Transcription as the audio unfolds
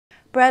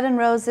Bread and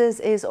Roses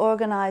is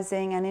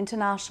organising an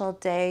international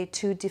day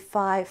to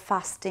defy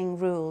fasting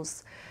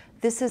rules.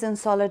 This is in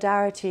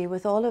solidarity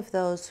with all of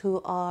those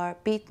who are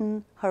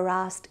beaten,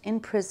 harassed,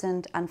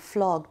 imprisoned and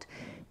flogged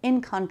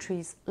in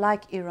countries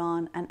like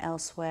Iran and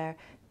elsewhere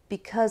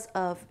because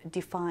of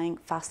defying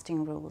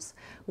fasting rules.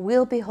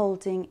 We'll be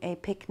holding a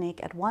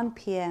picnic at 1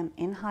 p.m.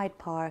 in Hyde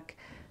Park.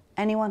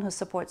 Anyone who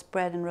supports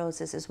Bread and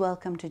Roses is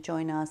welcome to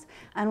join us.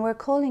 And we're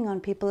calling on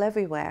people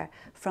everywhere,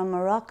 from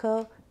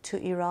Morocco to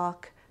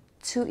Iraq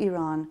to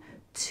Iran,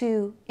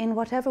 to, in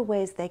whatever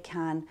ways they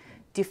can,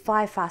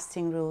 defy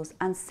fasting rules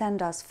and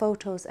send us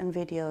photos and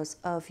videos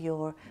of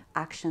your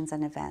actions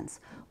and events.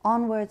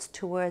 Onwards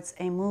towards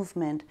a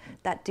movement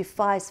that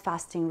defies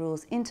fasting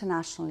rules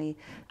internationally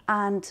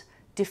and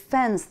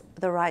defends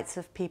the rights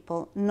of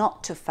people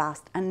not to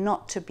fast and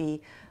not to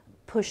be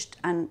pushed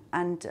and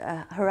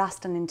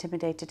harassed and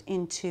intimidated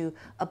into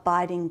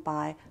abiding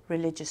by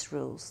religious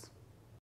rules.